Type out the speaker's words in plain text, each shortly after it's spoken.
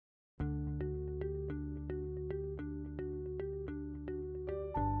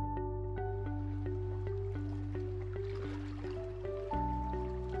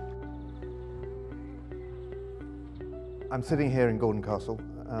I'm sitting here in Gordon Castle,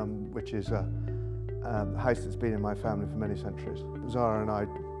 which is a house that's been in my family for many centuries. Zara and I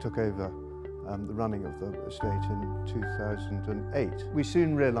took over the running of the estate in 2008. We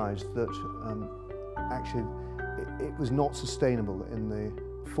soon realised that actually it was not sustainable in the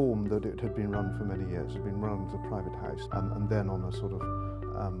form that it had been run for many years. It had been run as a private house and then on a sort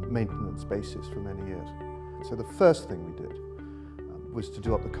of maintenance basis for many years. So the first thing we did was to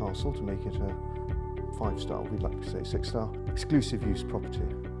do up the castle to make it a 5-star, we'd like to say 6-star, exclusive use property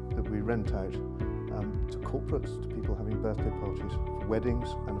that we rent out to corporates, to people having birthday parties, for weddings,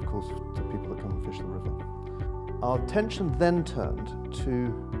 and of course to people that come and fish the river. Our attention then turned to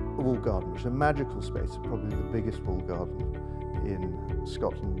a walled garden, which is a magical space, probably the biggest walled garden in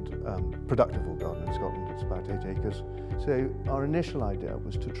Scotland, productive walled garden in Scotland. It's about 8 acres. So our initial idea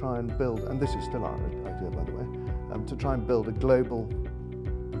was to try and build, and this is still our idea by the way, to try and build a global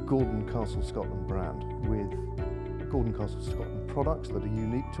Gordon Castle Scotland brand with Gordon Castle Scotland products that are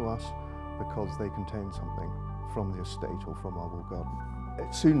unique to us because they contain something from the estate or from our walled garden.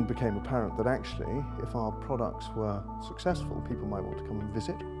 It soon became apparent that actually, if our products were successful, people might want to come and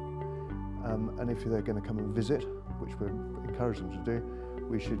visit. And if they're going to come and visit, which we encourage them to do,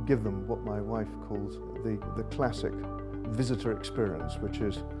 we should give them what my wife calls the classic visitor experience, which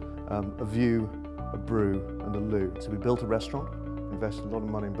is a view, a brew and a loo. So we built a restaurant, invested a lot of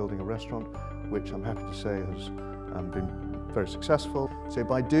money in building a restaurant, which I'm happy to say has been very successful. So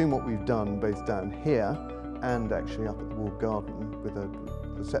by doing what we've done both down here and actually up at the walled garden with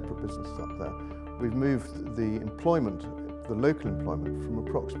the separate businesses up there, we've moved the employment, the local employment, from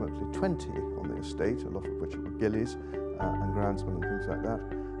approximately 20 on the estate, a lot of which were gillies and groundsmen and things like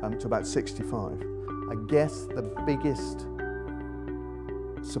that, to about 65. I guess the biggest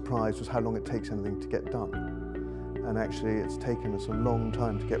surprise was how long it takes anything to get done. And actually it's taken us a long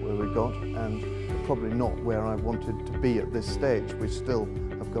time to get where we got, and probably not where I wanted to be at this stage. We still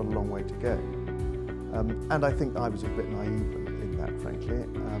have got a long way to go. And I think I was a bit naive in that, frankly.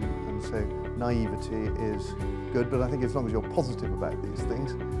 And so naivety is good, but I think as long as you're positive about these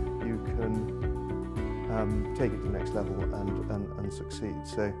things, you can take it to the next level and succeed.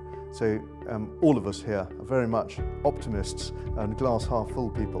 So all of us here are very much optimists and glass half full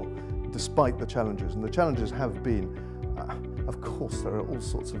people, despite the challenges. And the challenges have been, of course, there are all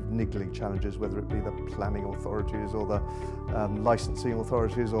sorts of niggling challenges, whether it be the planning authorities or the licensing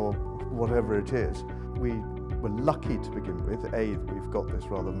authorities or whatever it is. We were lucky to begin with, A, that we've got this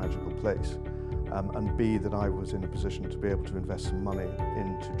rather magical place, and B, that I was in a position to be able to invest some money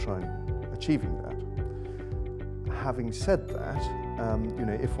into trying achieving that. Having said that, you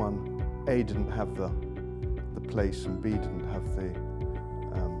know, if one, A, didn't have the place and B, didn't have the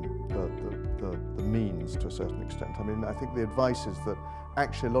means to a certain extent. I mean, I think the advice is that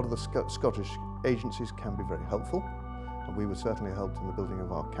actually a lot of the Scottish agencies can be very helpful, and we were certainly helped in the building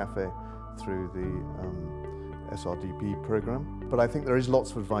of our cafe through the SRDP programme. But I think there is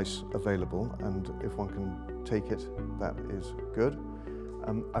lots of advice available, and if one can take it, that is good.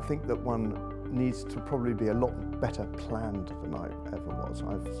 I think that one needs to probably be a lot better planned than I ever was.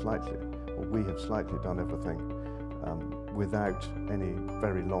 We have slightly done everything without any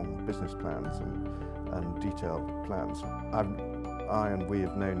very long business plans and detailed plans. I and we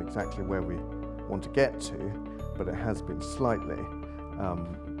have known exactly where we want to get to, but it has been slightly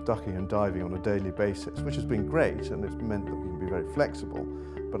ducking and diving on a daily basis, which has been great, and it's meant that we can be very flexible.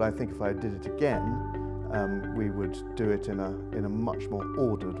 But I think if I did it again, we would do it in a much more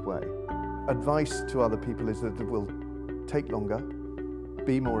ordered way. Advice to other people is that it will take longer,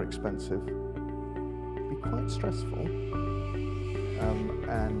 be more expensive, be quite stressful,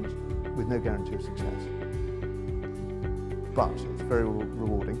 and with no guarantee of success. But it's very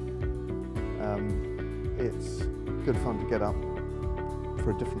rewarding. It's good fun to get up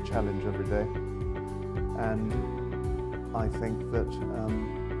for a different challenge every day, and I think that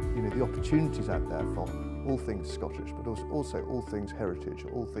you know, the opportunities out there for all things Scottish, but also all things heritage,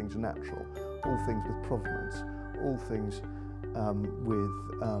 all things natural, all things with provenance, all things with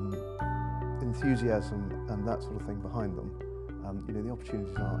enthusiasm and that sort of thing behind them. You know, the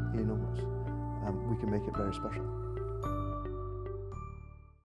opportunities are enormous. We can make it very special.